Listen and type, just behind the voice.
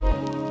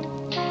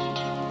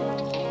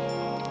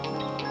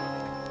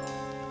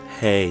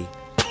Hey,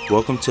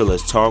 welcome to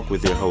Let's Talk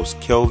with your host,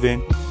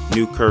 Kelvin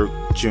Newkirk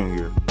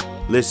Jr.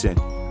 Listen,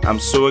 I'm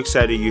so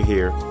excited you're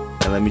here,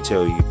 and let me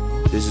tell you,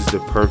 this is the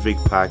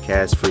perfect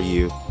podcast for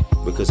you,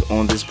 because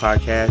on this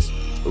podcast,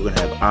 we're going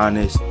to have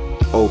honest,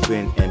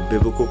 open, and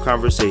biblical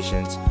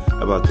conversations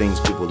about things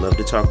people love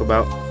to talk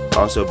about,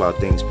 also about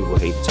things people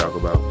hate to talk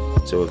about.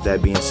 So with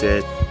that being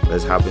said,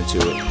 let's hop into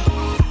it.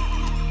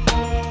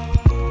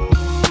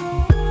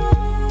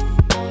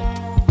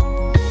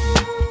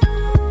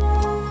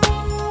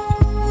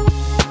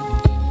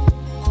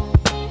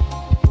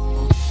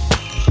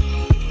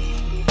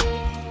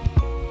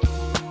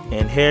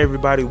 And hey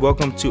everybody,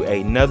 welcome to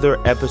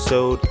another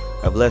episode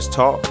of Let's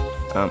Talk.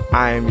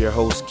 I am your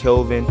host,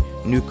 Kelvin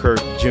Newkirk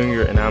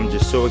Jr., and I'm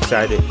just so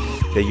excited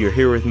that you're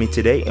here with me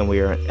today, and we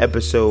are on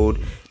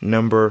episode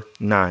number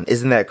 9.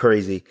 Isn't that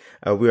crazy?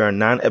 We are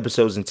 9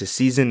 episodes into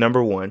season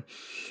number 1,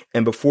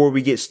 and before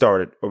we get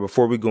started, or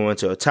before we go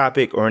into a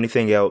topic or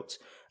anything else,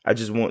 I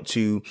just want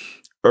to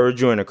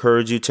urge you and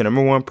encourage you to,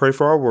 number 1, pray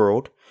for our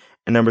world.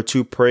 And number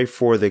 2, pray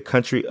for the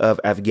country of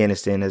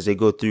Afghanistan as they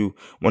go through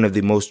one of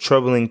the most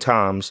troubling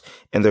times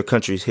in their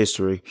country's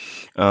history.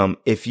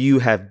 If you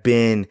have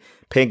been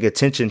paying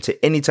attention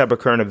to any type of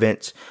current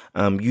events,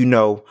 you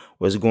know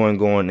what's going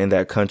on in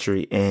that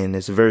country, and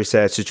it's a very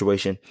sad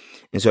situation.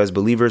 And so as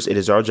believers, it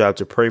is our job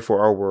to pray for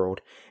our world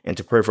and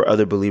to pray for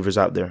other believers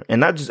out there, and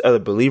not just other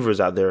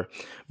believers out there,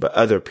 but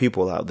other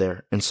people out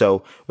there. And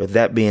so with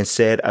that being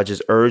said, I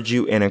just urge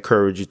you and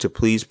encourage you to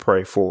please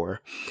pray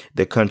for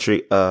the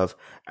country of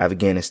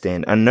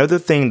Afghanistan. Another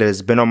thing that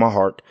has been on my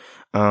heart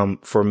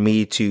for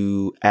me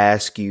to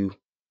ask you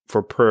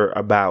for prayer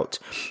about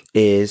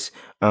is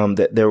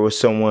that there was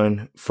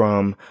someone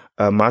from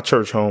my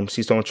church home,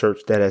 Seastone Church,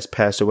 that has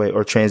passed away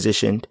or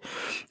transitioned.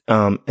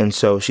 And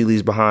so she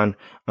leaves behind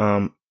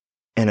an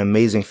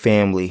amazing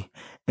family.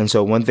 And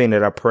so one thing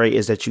that I pray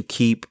is that you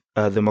keep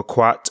the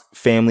McQuat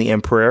family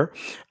in prayer.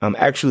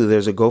 Actually,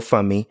 there's a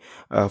GoFundMe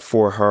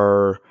for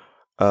her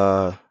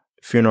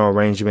funeral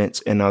arrangements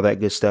and all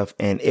that good stuff,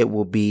 and it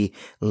will be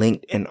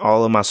linked in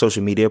all of my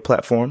social media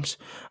platforms.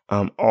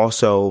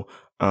 Also,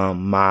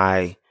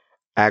 my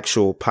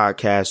actual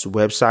podcast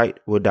website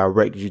will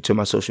direct you to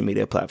my social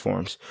media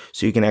platforms,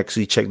 so you can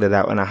actually check that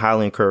out. And I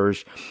highly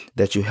encourage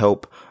that you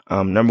help,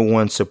 number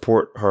 1,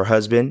 support her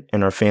husband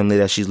and her family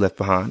that she's left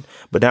behind.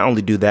 But not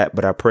only do that,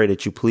 but I pray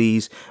that you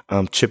please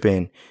chip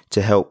in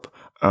to help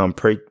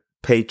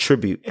pay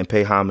tribute and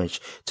pay homage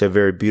to a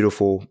very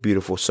beautiful,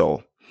 beautiful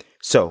soul.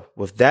 So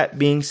with that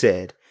being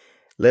said,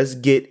 let's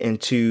get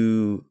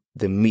into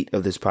the meat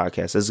of this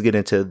podcast. Let's get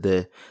into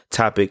the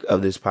topic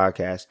of this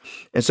podcast.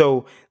 And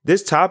so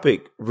this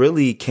topic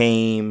really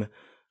came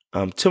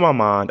to my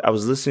mind. I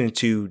was listening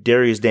to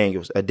Dharius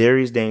Daniels, a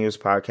Dharius Daniels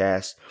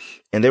podcast,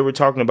 and they were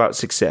talking about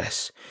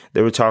success.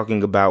 They were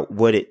talking about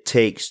what it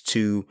takes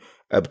to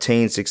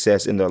obtain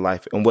success in their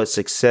life and what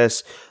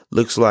success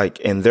looks like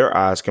in their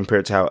eyes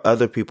compared to how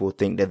other people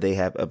think that they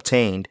have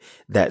obtained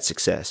that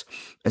success.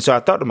 And so I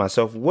thought to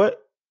myself,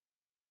 what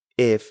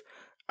if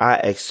I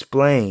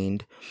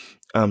explained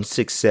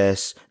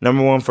success,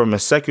 number 1, from a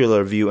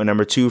secular view, and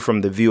number 2,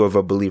 from the view of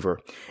a believer,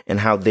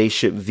 and how they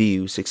should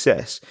view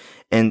success.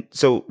 And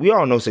so we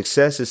all know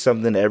success is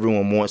something that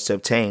everyone wants to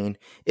obtain.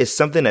 It's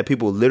something that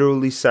people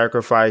literally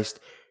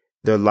sacrificed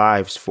their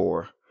lives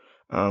for.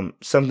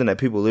 Something that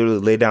people literally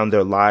lay down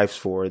their lives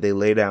for. They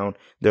lay down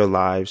their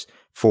lives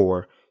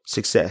for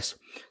success.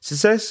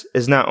 Success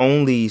is not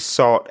only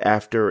sought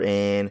after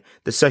in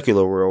the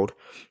secular world,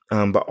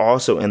 but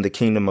also in the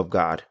kingdom of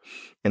God.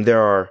 And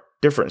there are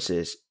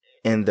differences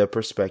in the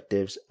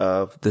perspectives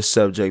of the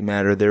subject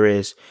matter.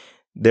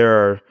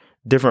 There are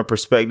different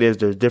perspectives.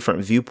 There's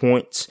different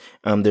viewpoints.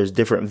 There's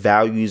different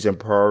values and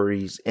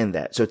priorities in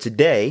that. So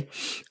today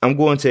I'm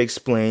going to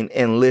explain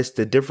and list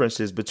the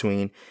differences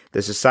between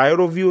the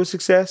societal view of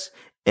success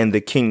and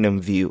the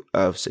kingdom view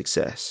of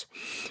success.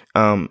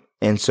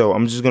 And so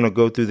I'm just going to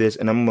go through this,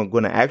 and I'm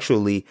going to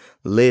actually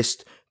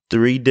list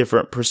 3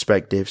 different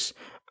perspectives.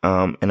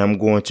 And I'm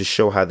going to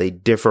show how they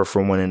differ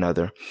from one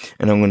another.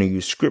 And I'm going to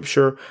use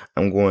scripture.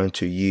 I'm going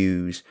to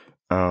use,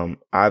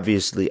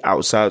 obviously,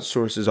 outside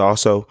sources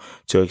also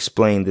to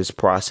explain this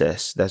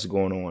process that's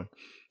going on.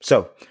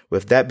 So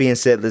with that being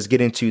said, let's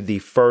get into the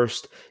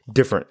first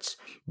difference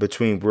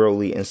between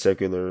worldly and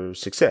secular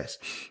success.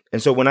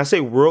 And so when I say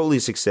worldly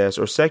success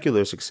or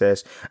secular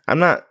success, I'm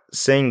not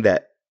saying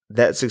that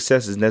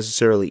success is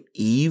necessarily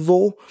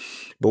evil,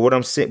 but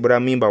what I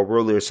mean by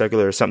worldly or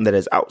secular is something that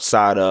is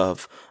outside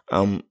of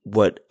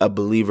what a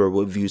believer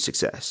would view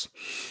success.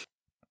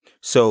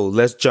 So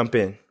let's jump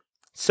in.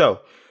 So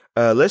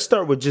let's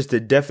start with just the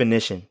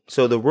definition.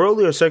 So the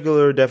worldly or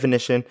secular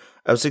definition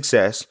of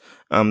success,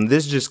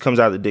 this just comes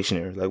out of the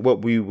dictionary, like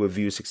what we would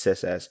view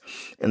success as,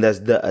 and that's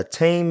the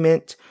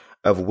attainment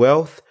of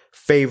wealth,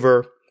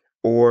 favor,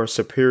 or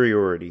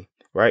superiority.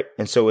 Right.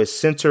 And so it's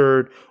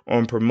centered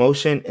on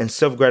promotion and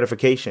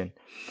self-gratification,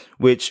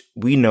 which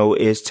we know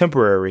is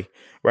temporary.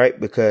 Right.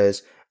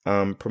 Because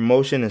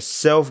promotion and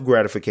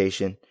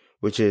self-gratification,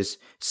 which is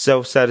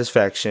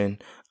self-satisfaction,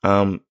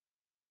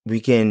 we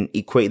can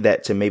equate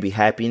that to maybe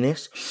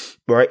happiness,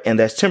 right? And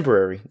that's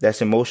temporary,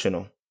 that's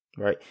emotional,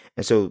 right?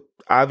 And so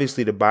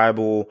obviously the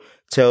Bible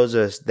tells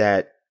us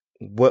that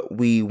what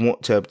we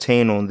want to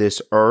obtain on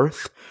this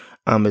earth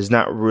is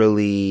not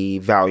really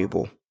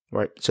valuable,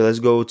 right? So let's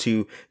go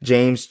to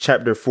James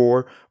chapter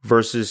 4,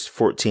 verses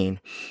 14.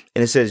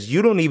 And it says,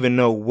 you don't even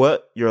know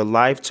what your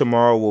life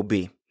tomorrow will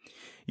be.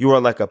 You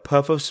are like a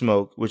puff of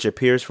smoke, which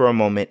appears for a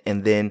moment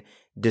and then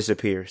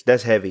disappears.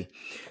 That's heavy.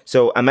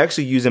 So I'm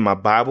actually using my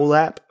Bible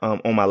app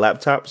on my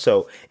laptop.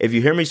 So if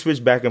you hear me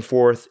switch back and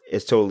forth,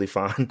 it's totally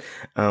fine.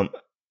 I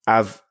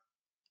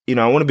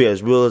want to be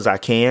as real as I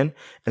can.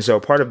 And so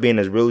part of being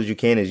as real as you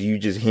can is you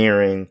just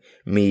hearing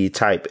me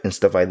type and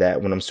stuff like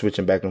that when I'm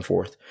switching back and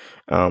forth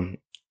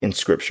in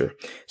scripture.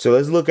 So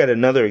let's look at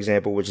another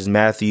example, which is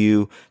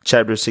Matthew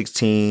chapter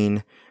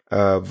 16,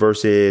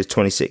 verses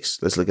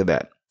 26. Let's look at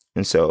that.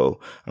 And so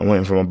I'm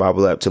waiting for my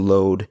Bible app to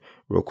load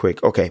real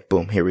quick. Okay,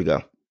 boom, here we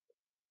go.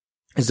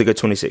 Let's look at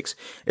 26.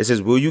 It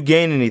says, will you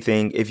gain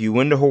anything if you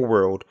win the whole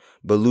world,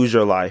 but lose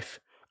your life?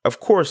 Of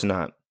course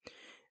not.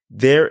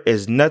 There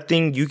is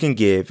nothing you can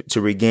give to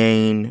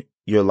regain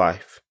your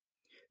life.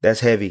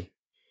 That's heavy.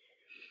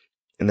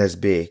 And that's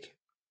big.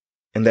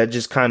 And that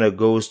just kind of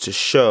goes to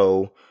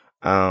show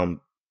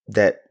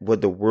that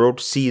what the world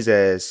sees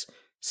as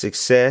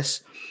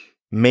success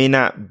may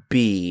not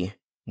be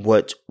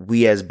what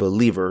we as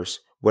believers,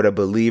 what a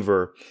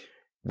believer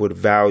would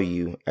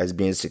value as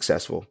being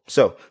successful.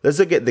 So let's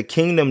look at the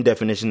kingdom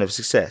definition of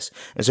success.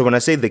 And so when I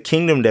say the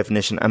kingdom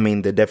definition, I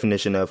mean the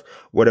definition of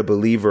what a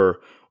believer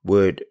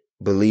would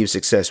believe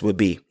success would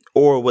be,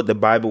 or what the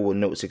Bible will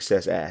note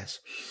success as.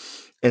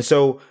 And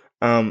so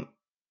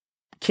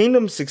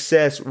kingdom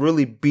success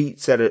really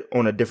beats at it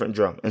on a different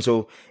drum. And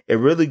so it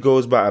really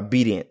goes by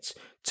obedience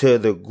to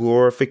the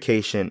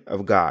glorification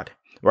of God.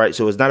 Right.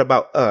 So it's not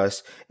about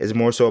us. It's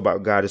more so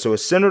about God. And so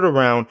it's centered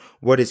around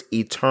what is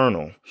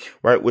eternal,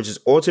 right? Which is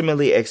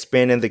ultimately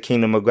expanding the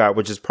kingdom of God,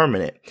 which is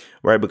permanent,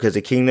 right? Because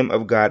the kingdom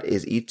of God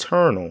is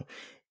eternal.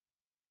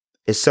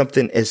 It's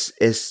something, it's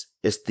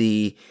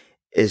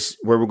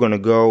where we're going to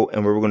go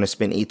and where we're going to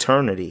spend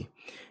eternity.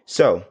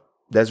 So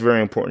that's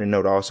very important to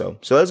note also.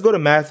 So let's go to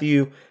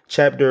Matthew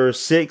chapter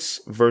 6,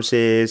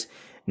 verses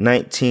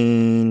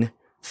 19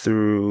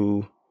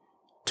 through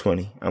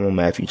 20. I'm on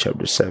Matthew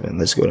chapter 7.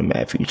 Let's go to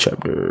Matthew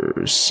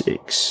chapter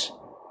 6.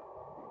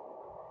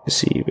 Let's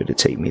see if it'll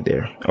take me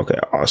there. Okay,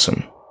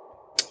 awesome.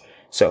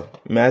 So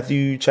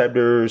Matthew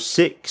chapter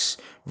 6,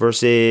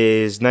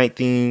 verses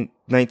 19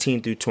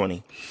 through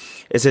 20.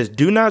 It says,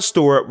 do not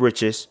store up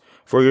riches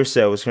for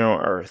yourselves here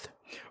on earth,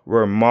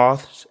 where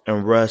moths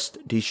and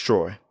rust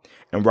destroy,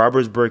 and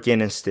robbers break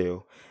in and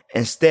steal.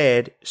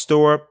 Instead,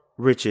 store up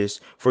riches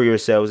for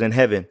yourselves in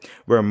heaven,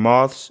 where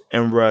moths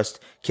and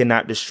rust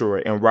cannot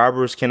destroy, and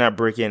robbers cannot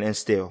break in and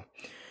steal.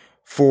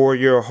 For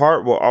your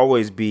heart will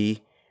always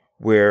be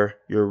where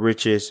your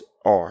riches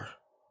are.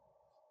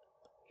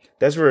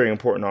 That's very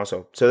important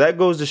also. So that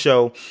goes to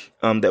show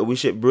that we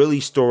should really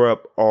store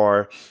up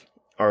our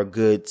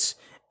goods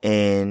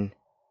in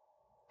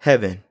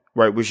heaven,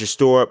 right? We should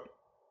store up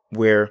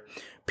where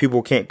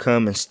people can't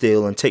come and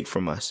steal and take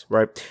from us,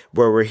 right?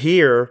 Where we're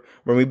here,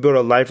 when we build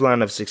a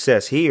lifeline of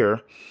success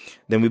here,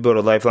 then we build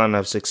a lifeline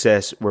of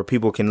success where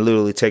people can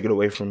literally take it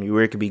away from you,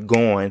 where it could be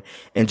gone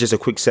in just a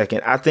quick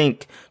second. I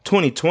think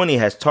 2020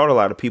 has taught a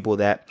lot of people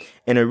that,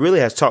 and it really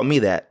has taught me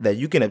that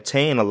you can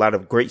obtain a lot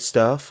of great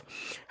stuff.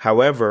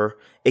 However,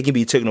 it can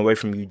be taken away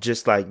from you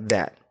just like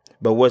that.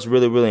 But what's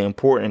really, really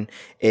important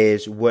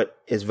is what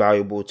is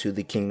valuable to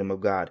the kingdom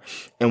of God.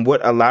 And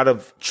what a lot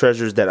of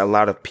treasures that a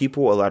lot of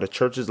people, a lot of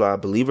churches, a lot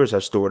of believers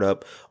have stored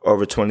up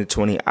over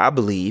 2020, I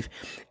believe,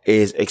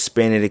 is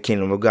expanding the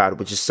kingdom of God,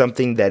 which is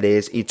something that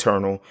is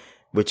eternal,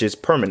 which is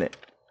permanent.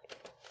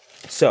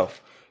 So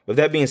with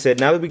that being said,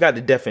 now that we got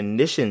the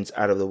definitions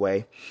out of the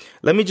way,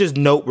 let me just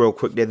note real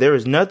quick that there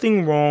is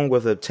nothing wrong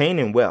with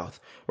obtaining wealth,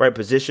 right?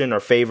 Position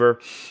or favor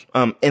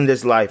in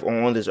this life or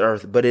on this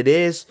earth, but it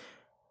is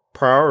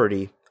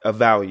priority of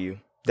value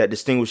that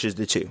distinguishes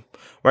the two,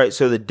 right?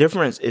 So the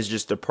difference is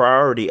just the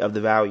priority of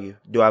the value.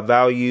 Do I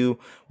value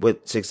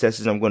what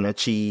successes I'm going to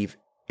achieve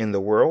in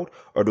the world,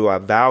 or do I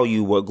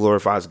value what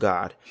glorifies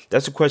God?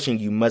 That's a question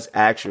you must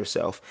ask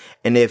yourself.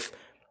 And if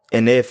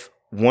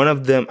one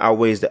of them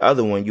outweighs the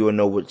other one, you will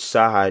know which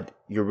side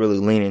you're really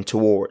leaning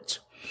towards.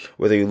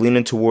 Whether you're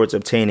leaning towards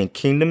obtaining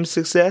kingdom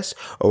success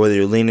or whether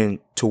you're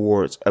leaning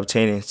towards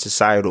obtaining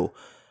societal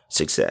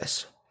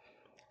success.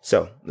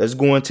 So let's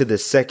go into the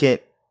second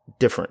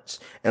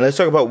difference, and let's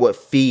talk about what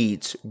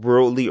feeds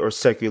worldly or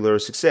secular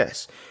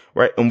success,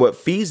 right? And what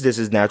feeds this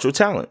is natural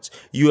talents.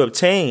 You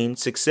obtain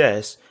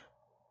success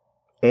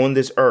on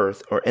this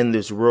earth or in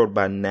this world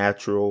by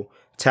natural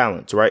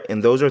talents, right?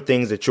 And those are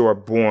things that you are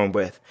born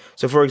with.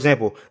 So for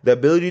example, the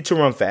ability to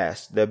run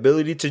fast, the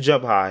ability to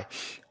jump high,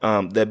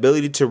 the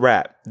ability to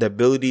rap, the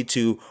ability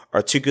to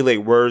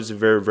articulate words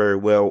very, very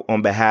well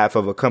on behalf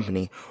of a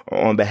company or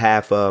on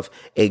behalf of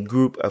a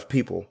group of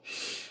people.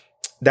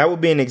 That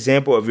would be an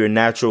example of your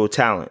natural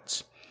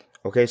talents.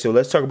 Okay, so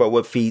let's talk about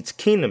what feeds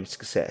kingdom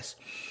success,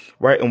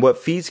 right? And what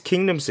feeds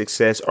kingdom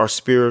success are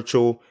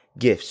spiritual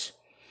gifts,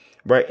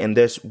 right? And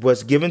that's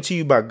what's given to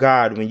you by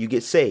God when you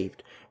get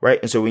saved, right?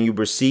 And so when you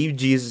receive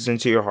Jesus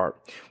into your heart,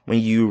 when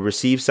you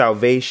receive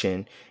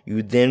salvation,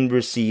 you then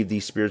receive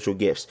these spiritual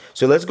gifts.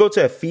 So let's go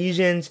to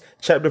Ephesians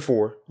chapter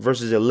 4,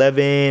 verses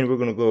 11. We're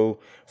going to go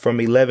from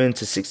 11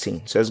 to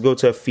 16. So let's go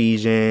to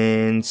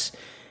Ephesians.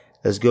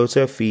 Let's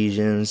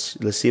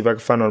see if I can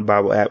find it on the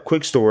Bible app.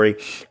 Quick story.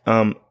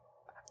 I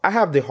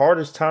have the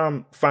hardest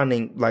time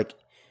finding like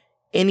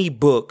any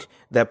book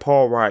that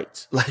Paul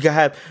writes. Like I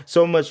have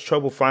so much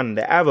trouble finding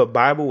that. I have a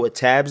Bible with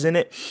tabs in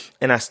it,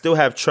 and I still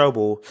have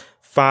trouble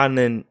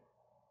finding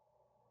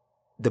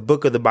the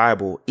book of the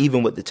Bible,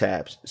 even with the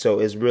tabs. So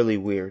it's really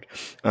weird.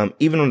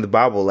 Even on the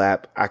Bible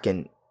app, I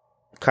can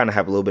kind of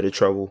have a little bit of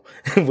trouble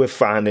with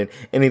finding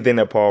anything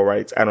that Paul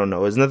writes. I don't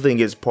know. It's nothing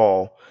against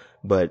Paul,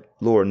 but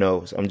Lord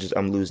knows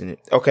I'm losing it.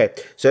 Okay.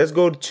 So let's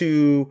go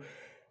to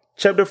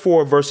chapter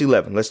 4, verse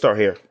 11. Let's start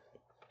here.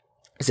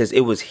 It says,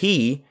 "It was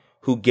he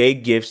who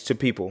gave gifts to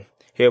people.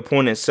 He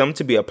appointed some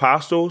to be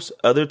apostles,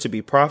 others to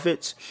be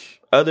prophets,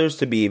 others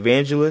to be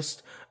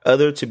evangelists,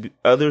 others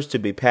to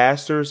be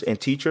pastors and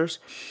teachers.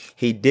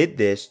 He did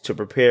this to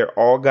prepare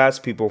all God's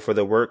people for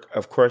the work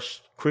of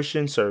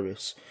Christian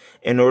service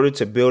in order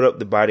to build up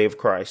the body of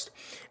Christ.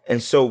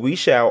 And so we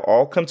shall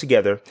all come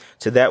together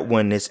to that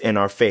oneness in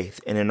our faith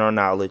and in our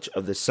knowledge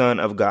of the Son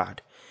of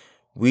God.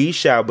 We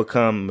shall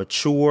become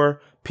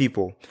mature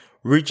people,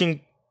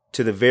 reaching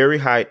to the very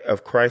height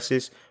of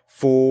Christ's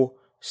full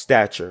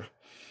stature.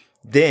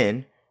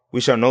 Then we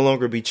shall no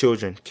longer be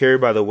children,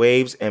 carried by the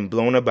waves and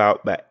blown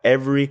about by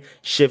every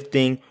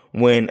shifting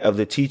wind of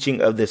the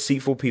teaching of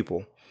deceitful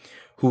people,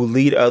 who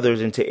lead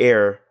others into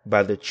error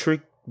by the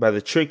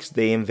tricks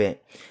they invent.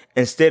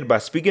 Instead, by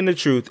speaking the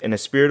truth in a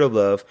spirit of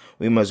love,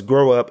 we must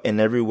grow up in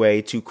every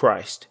way to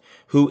Christ,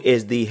 who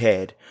is the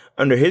head.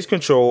 Under his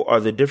control are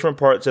the different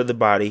parts of the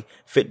body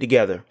fit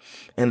together,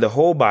 and the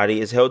whole body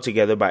is held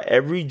together by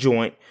every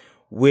joint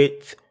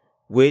with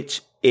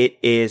which it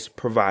is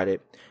provided.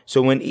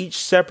 So when each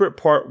separate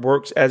part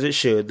works as it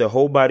should, the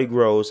whole body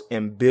grows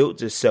and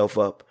builds itself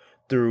up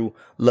through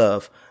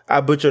love." I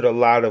butchered a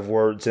lot of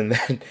words in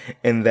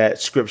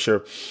that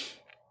scripture,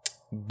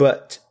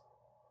 but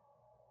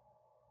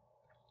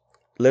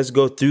let's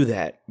go through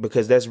that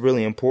because that's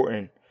really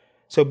important.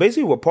 So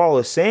basically what Paul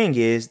is saying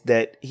is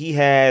that he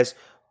has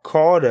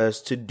called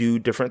us to do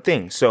different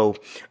things. So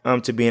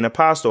to be an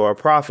apostle or a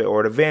prophet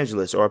or an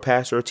evangelist or a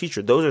pastor or a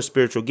teacher, those are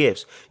spiritual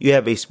gifts. You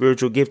have a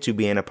spiritual gift to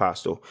be an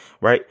apostle,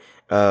 right?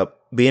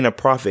 Being a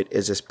prophet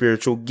is a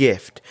spiritual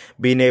gift.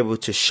 Being able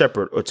to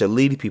shepherd or to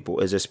lead people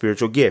is a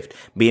spiritual gift.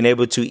 Being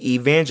able to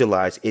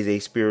evangelize is a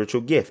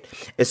spiritual gift.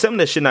 It's something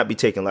that should not be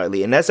taken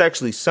lightly. And that's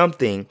actually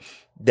something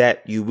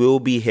that you will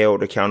be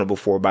held accountable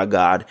for by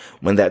God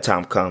when that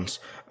time comes,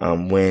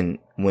 when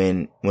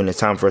it's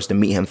time for us to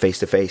meet him face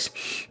to face.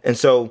 And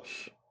so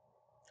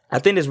I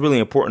think it's really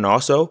important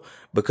also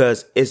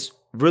because it's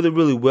really,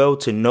 really well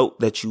to note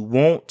that you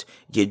won't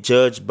get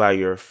judged by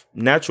your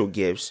natural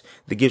gifts,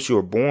 the gifts you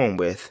were born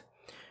with.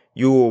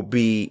 You will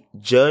be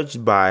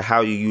judged by how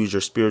you use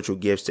your spiritual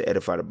gifts to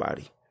edify the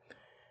body.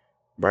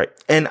 Right.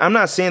 And I'm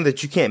not saying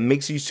that you can't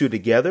mix these two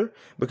together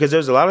because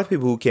there's a lot of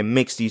people who can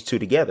mix these two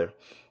together.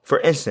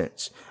 For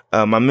instance,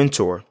 my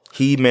mentor,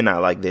 he may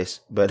not like this,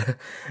 but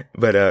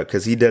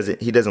cause he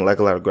doesn't like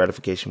a lot of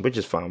gratification, which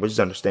is fine, which is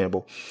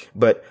understandable.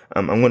 But,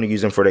 I'm going to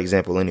use him for the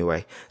example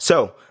anyway.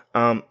 So,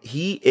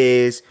 he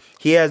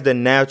has the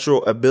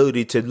natural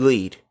ability to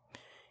lead.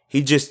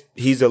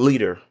 He's a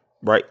leader,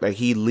 right? Like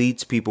he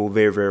leads people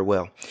very, very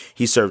well.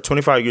 He served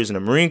 25 years in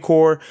the Marine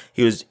Corps.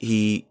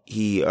 He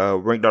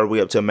ranked all the way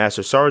up to a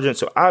master sergeant.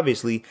 So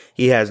obviously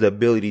he has the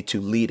ability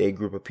to lead a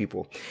group of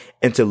people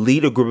and to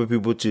lead a group of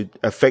people to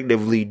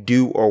effectively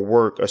do or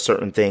work a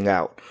certain thing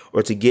out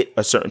or to get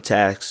a certain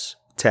task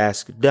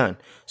done.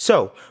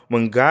 So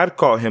when God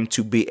called him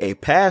to be a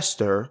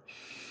pastor,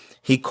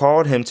 he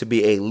called him to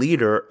be a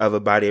leader of a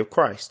body of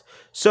Christ.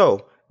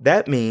 So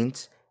that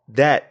means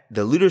that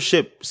the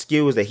leadership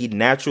skills that he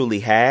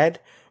naturally had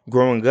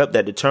growing up,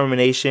 that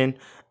determination,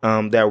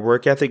 that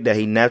work ethic that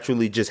he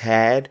naturally just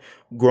had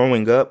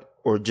growing up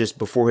or just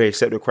before he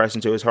accepted Christ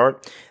into his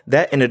heart,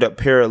 that ended up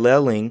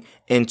paralleling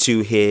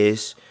into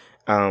his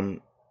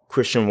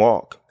Christian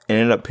walk and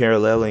ended up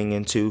paralleling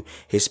into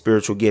his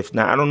spiritual gift.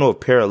 Now, I don't know if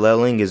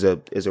paralleling is a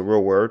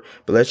real word,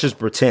 but let's just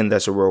pretend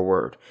that's a real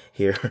word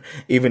here,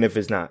 even if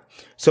it's not.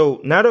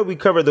 So now that we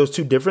covered those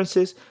two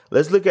differences,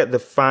 let's look at the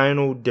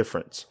final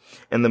difference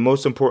and the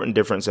most important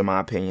difference, in my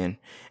opinion.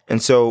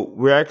 And so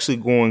we're actually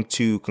going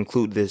to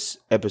conclude this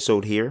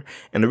episode here.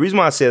 And the reason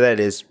why I say that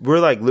is we're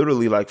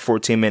literally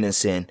 14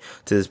 minutes in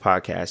to this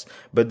podcast.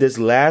 But this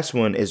last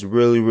one is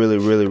really, really,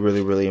 really,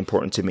 really, really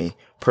important to me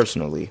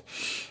personally.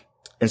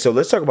 And so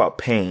let's talk about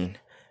pain.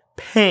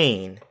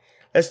 Pain.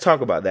 Let's talk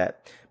about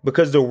that.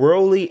 Because the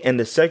worldly and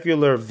the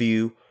secular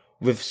view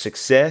with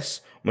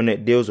success, when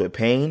it deals with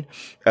pain,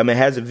 it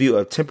has a view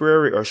of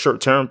temporary or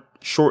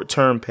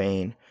short-term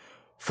pain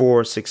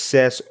for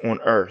success on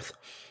earth,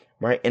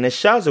 right? And it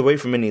shies away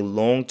from any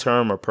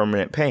long-term or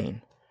permanent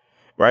pain.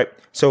 right?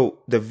 So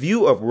the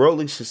view of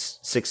worldly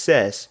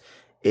success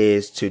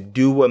is to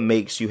do what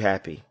makes you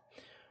happy,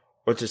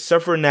 or to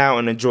suffer now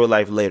and enjoy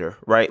life later,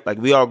 right? Like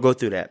we all go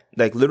through that.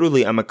 Like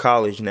literally, I'm in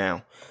college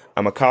now.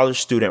 I'm a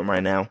college student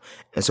right now.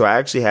 And so I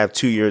actually have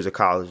 2 years of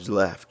college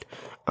left.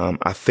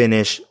 I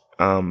finish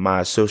my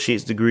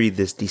associate's degree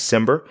this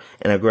December,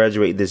 and I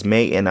graduate this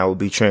May, and I will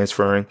be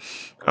transferring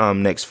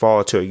next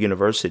fall to a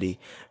university.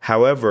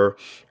 However,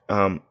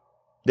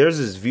 there's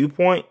this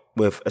viewpoint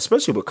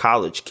especially with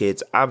college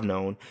kids I've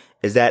known,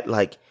 is that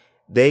like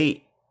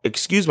they,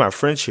 excuse my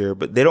French here,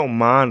 but they don't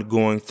mind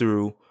going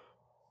through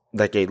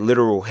like a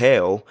literal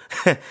hell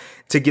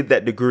to get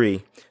that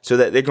degree so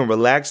that they can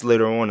relax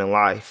later on in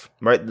life,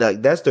 right?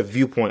 Like that's the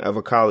viewpoint of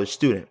a college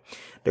student.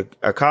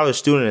 A college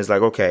student is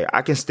like, okay,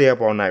 I can stay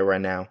up all night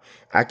right now.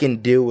 I can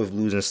deal with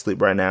losing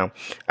sleep right now.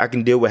 I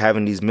can deal with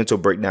having these mental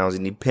breakdowns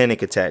and these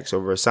panic attacks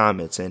over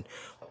assignments and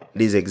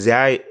these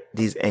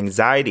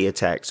anxiety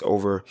attacks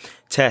over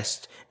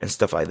tests and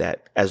stuff like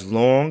that. As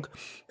long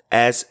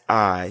as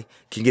I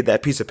can get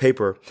that piece of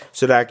paper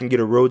so that I can get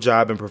a real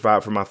job and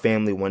provide for my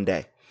family one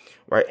day.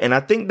 Right. And I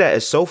think that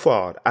is so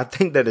flawed. I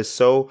think that is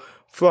so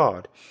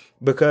flawed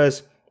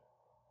because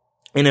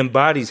it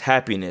embodies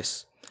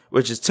happiness,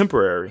 which is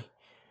temporary.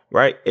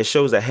 Right. It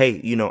shows that,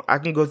 hey, I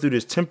can go through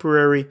this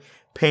temporary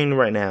pain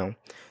right now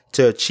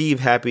to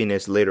achieve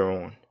happiness later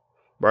on.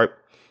 Right.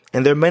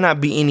 And there may not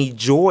be any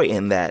joy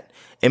in that.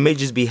 It may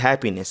just be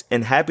happiness.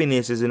 And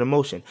happiness is an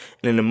emotion.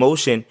 And an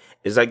emotion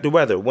is like the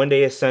weather. One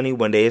day it's sunny.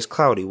 One day it's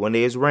cloudy. One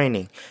day it's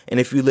raining.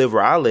 And if you live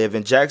where I live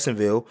in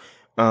Jacksonville,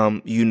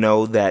 you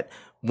know that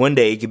one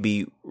day it could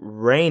be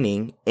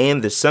raining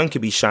and the sun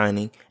could be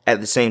shining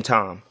at the same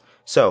time.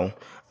 So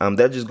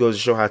that just goes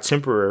to show how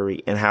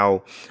temporary and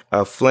how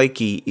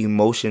flaky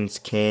emotions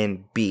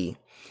can be.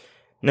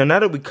 Now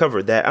that we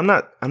covered that, I'm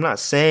not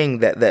saying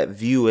that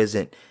view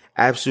isn't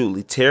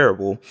absolutely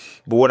terrible,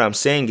 but what I'm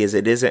saying is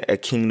it isn't a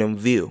kingdom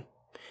view.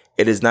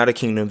 It is not a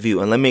kingdom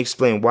view. And let me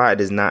explain why it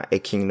is not a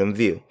kingdom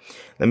view.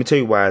 Let me tell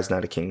you why it's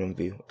not a kingdom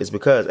view. It's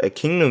because a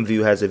kingdom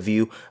view has a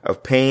view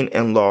of pain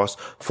and loss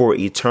for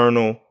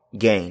eternal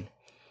gain,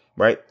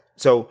 right?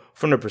 So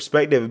from the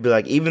perspective, it'd be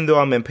like, even though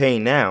I'm in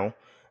pain now,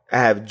 I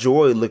have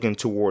joy looking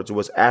towards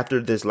what's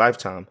after this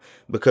lifetime,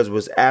 because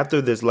what's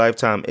after this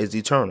lifetime is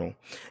eternal.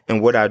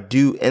 And what I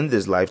do in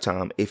this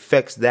lifetime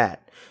affects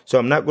that. So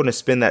I'm not going to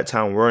spend that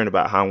time worrying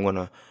about how I'm going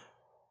to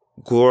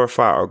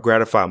glorify or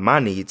gratify my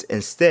needs.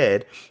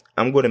 Instead,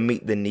 I'm going to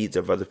meet the needs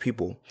of other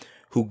people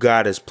who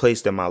God has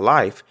placed in my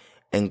life,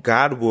 and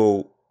God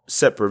will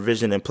set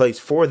provision in place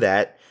for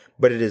that.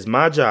 But it is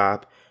my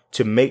job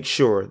to make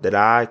sure that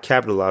I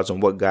capitalize on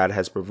what God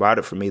has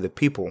provided for me, the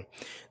people,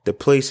 the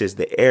places,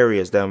 the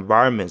areas, the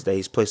environments that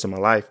he's placed in my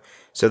life,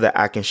 so that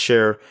I can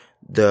share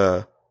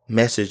the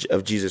message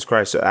of Jesus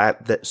Christ,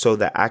 so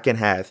that I can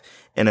have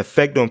an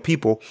effect on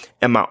people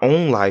in my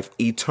own life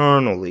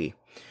eternally.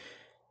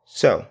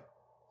 So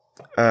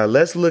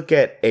let's look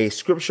at a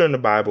scripture in the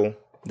Bible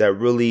that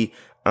really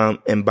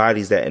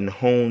embodies that and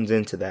hones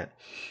into that.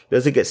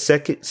 Let's look at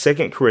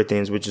Second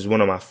Corinthians, which is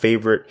one of my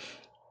favorite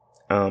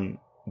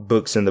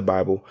books in the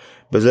Bible.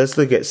 But let's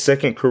look at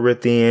 2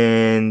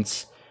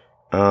 Corinthians.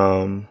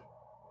 I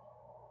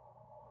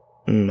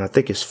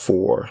think it's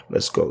 4.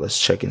 Let's go. Let's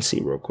check and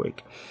see real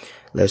quick.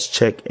 2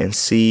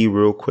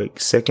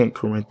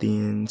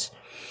 Corinthians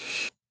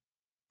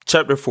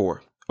chapter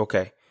 4.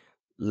 Okay,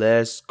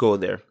 let's go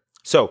there.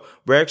 So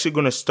we're actually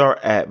going to start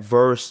at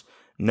verse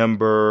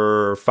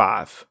number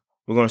 5.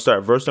 We're going to start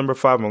at verse number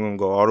 5. And we're going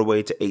to go all the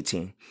way to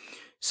 18.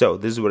 So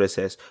this is what it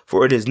says.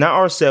 For it is not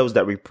ourselves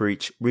that we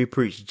preach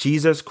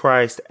Jesus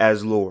Christ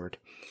as Lord,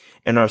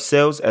 and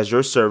ourselves as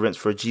your servants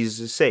for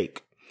Jesus'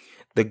 sake.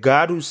 The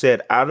God who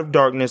said, out of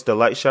darkness the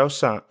light shall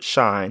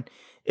shine,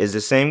 is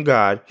the same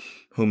God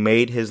who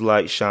made his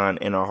light shine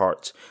in our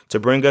hearts, to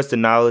bring us the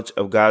knowledge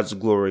of God's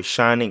glory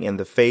shining in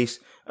the face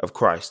of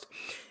Christ.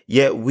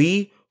 Yet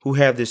we who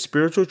have this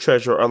spiritual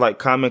treasure are like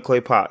common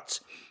clay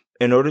pots,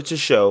 in order to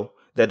show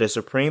that the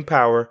supreme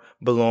power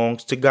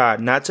belongs to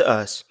God, not to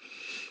us.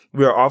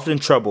 We are often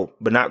troubled,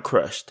 but not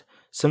crushed,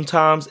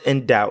 sometimes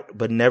in doubt,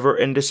 but never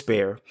in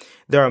despair.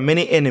 There are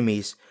many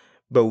enemies,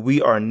 but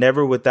we are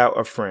never without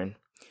a friend.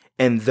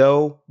 And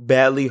though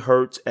badly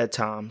hurt at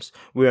times,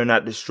 we are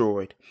not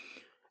destroyed.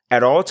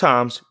 At all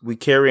times, we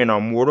carry in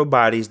our mortal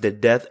bodies the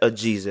death of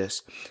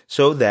Jesus,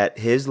 so that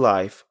his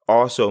life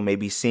also may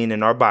be seen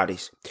in our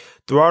bodies.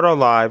 Throughout our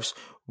lives,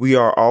 we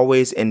are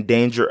always in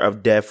danger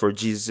of death for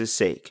Jesus'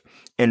 sake,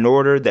 in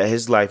order that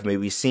his life may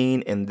be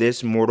seen in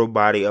this mortal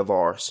body of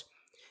ours.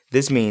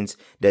 This means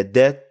that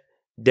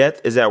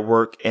death is at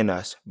work in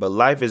us, but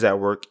life is at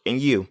work in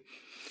you.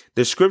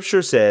 The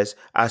scripture says,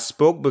 I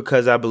spoke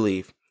because I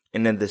believe.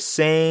 And in the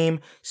same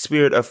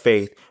spirit of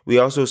faith, we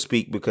also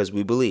speak because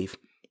we believe.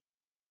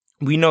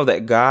 We know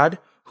that God,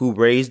 who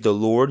raised the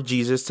Lord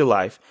Jesus to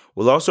life,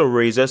 will also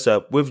raise us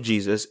up with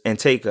Jesus and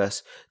take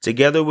us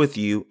together with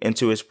you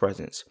into his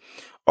presence.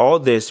 All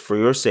this for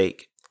your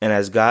sake. And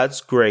as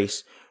God's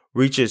grace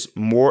reaches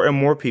more and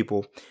more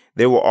people,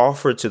 they will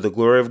offer to the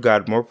glory of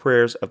God more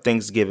prayers of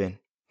thanksgiving.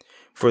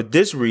 For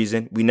this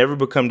reason, we never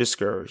become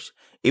discouraged.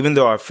 Even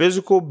though our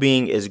physical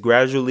being is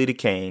gradually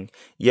decaying,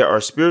 yet our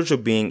spiritual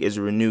being is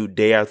renewed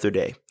day after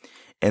day.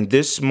 And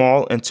this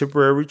small and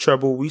temporary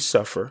trouble we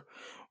suffer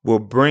will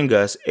bring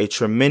us a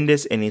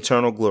tremendous and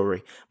eternal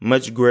glory,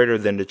 much greater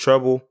than the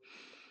trouble.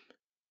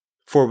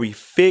 For we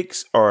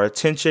fix our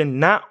attention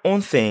not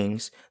on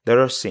things that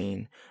are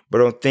seen, but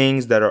on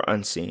things that are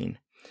unseen.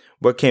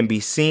 What can be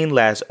seen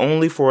lasts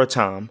only for a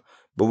time,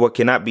 but what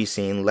cannot be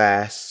seen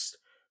lasts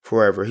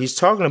forever. He's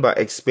talking about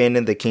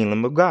expanding the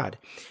kingdom of God.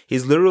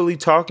 He's literally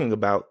talking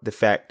about the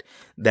fact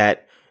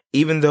that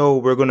even though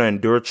we're going to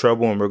endure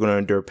trouble and we're going to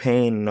endure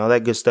pain and all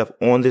that good stuff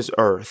on this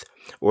earth,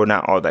 or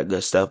not all that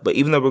good stuff, but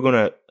even though we're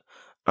going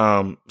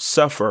to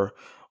suffer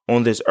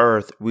on this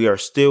earth, we are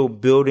still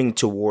building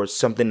towards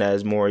something that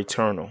is more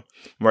eternal,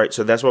 right?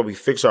 So that's why we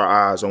fix our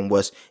eyes on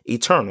what's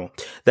eternal.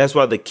 That's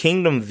why the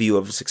kingdom view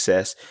of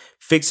success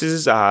fixes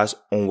its eyes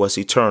on what's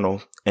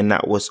eternal and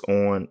not what's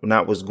going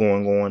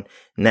on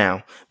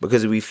now.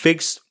 Because if we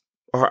fix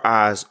our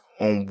eyes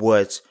on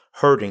what's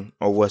hurting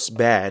or what's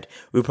bad,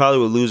 we probably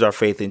will lose our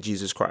faith in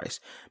Jesus Christ.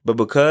 But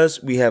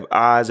because we have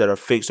eyes that are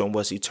fixed on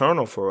what's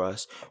eternal for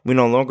us, we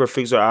no longer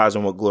fix our eyes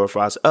on what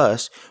glorifies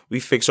us. We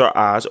fix our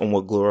eyes on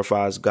what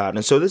glorifies God.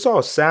 And so this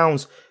all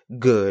sounds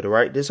good,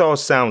 right? This all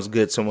sounds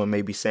good, someone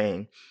may be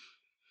saying.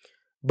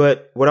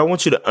 But what I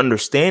want you to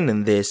understand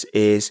in this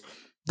is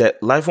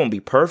that life won't be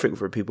perfect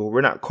for people.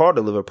 We're not called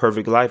to live a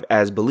perfect life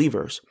as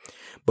believers.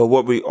 But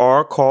what we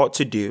are called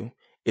to do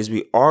is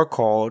we are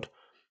called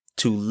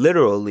to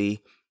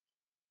literally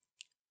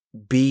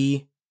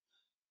be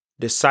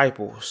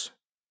disciples.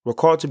 We're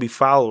called to be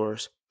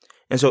followers.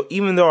 And so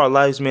even though our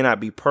lives may not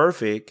be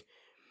perfect,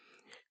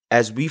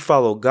 as we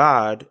follow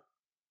God,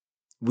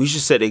 we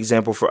should set the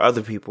example for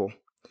other people.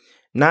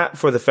 Not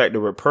for the fact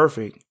that we're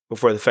perfect, but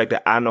for the fact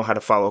that I know how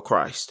to follow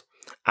Christ.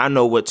 I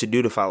know what to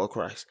do to follow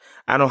Christ.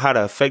 I know how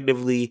to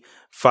effectively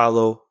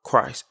follow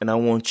Christ. And I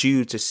want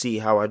you to see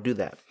how I do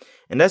that.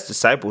 And that's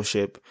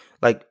discipleship.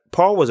 Like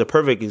Paul was a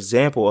perfect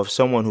example of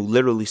someone who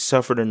literally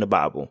suffered in the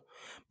Bible,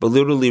 but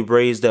literally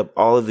raised up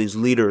all of these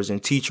leaders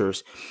and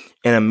teachers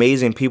and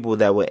amazing people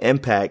that would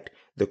impact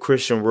the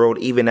Christian world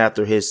even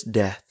after his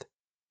death.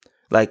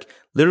 Like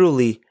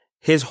literally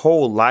his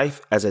whole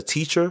life as a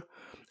teacher,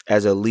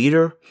 as a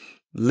leader,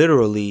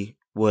 literally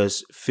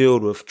was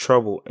filled with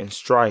trouble and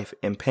strife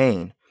and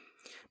pain.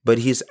 But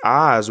his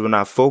eyes were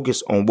not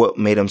focused on what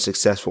made him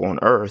successful on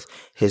earth.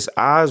 His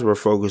eyes were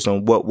focused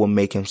on what will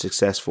make him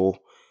successful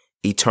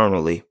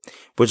eternally,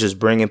 which is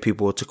bringing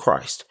people to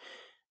Christ.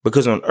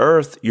 Because on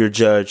earth, you're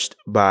judged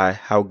by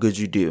how good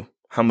you do,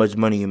 how much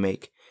money you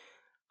make,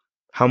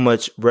 how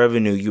much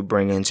revenue you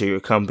bring into your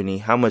company,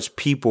 how much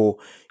people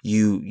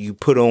you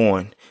put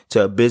on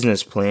to a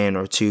business plan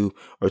or to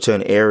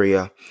an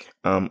area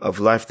of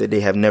life that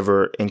they have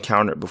never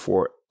encountered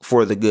before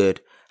for the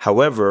good.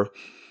 However,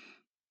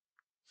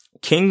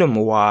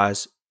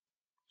 kingdom-wise,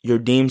 you're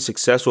deemed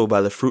successful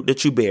by the fruit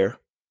that you bear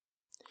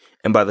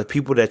and by the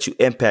people that you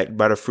impact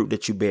by the fruit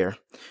that you bear,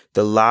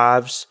 the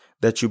lives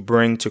that you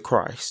bring to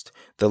Christ,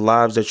 the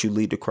lives that you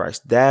lead to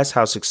Christ. That's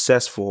how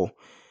successful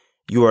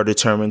you are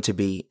determined to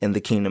be in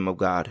the kingdom of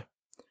God.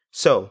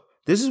 So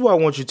this is what I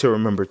want you to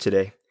remember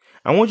today.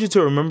 I want you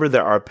to remember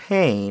that our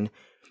pain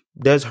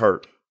does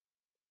hurt,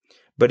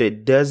 but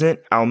it doesn't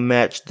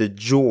outmatch the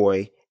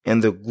joy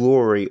and the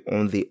glory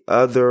on the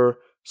other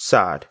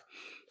side.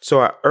 So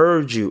I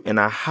urge you and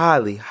I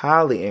highly,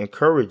 highly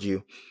encourage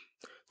you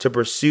to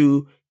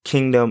pursue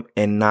kingdom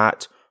and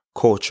not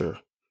culture.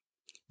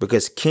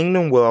 Because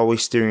kingdom will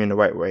always steer you in the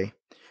right way.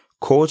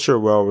 Culture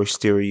will always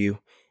steer you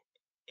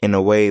in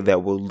a way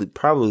that will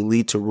probably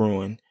lead to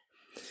ruin.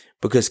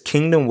 Because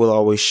kingdom will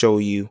always show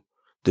you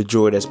the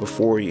joy that's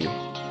before you,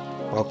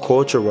 while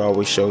culture will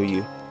always show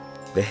you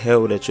the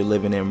hell that you're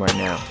living in right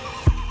now.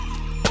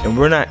 And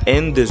we're not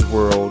in this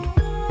world.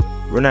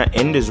 We're not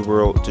in this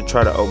world to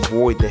try to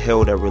avoid the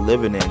hell that we're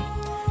living in.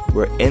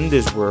 We're in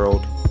this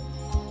world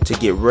to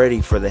get ready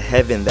for the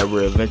heaven that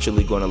we're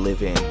eventually going to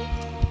live in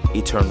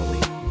eternally.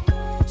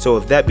 So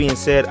with that being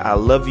said, I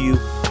love you.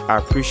 I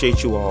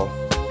appreciate you all.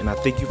 And I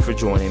thank you for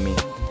joining me.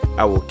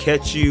 I will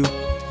catch you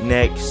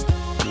next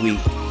week.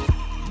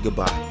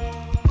 Goodbye.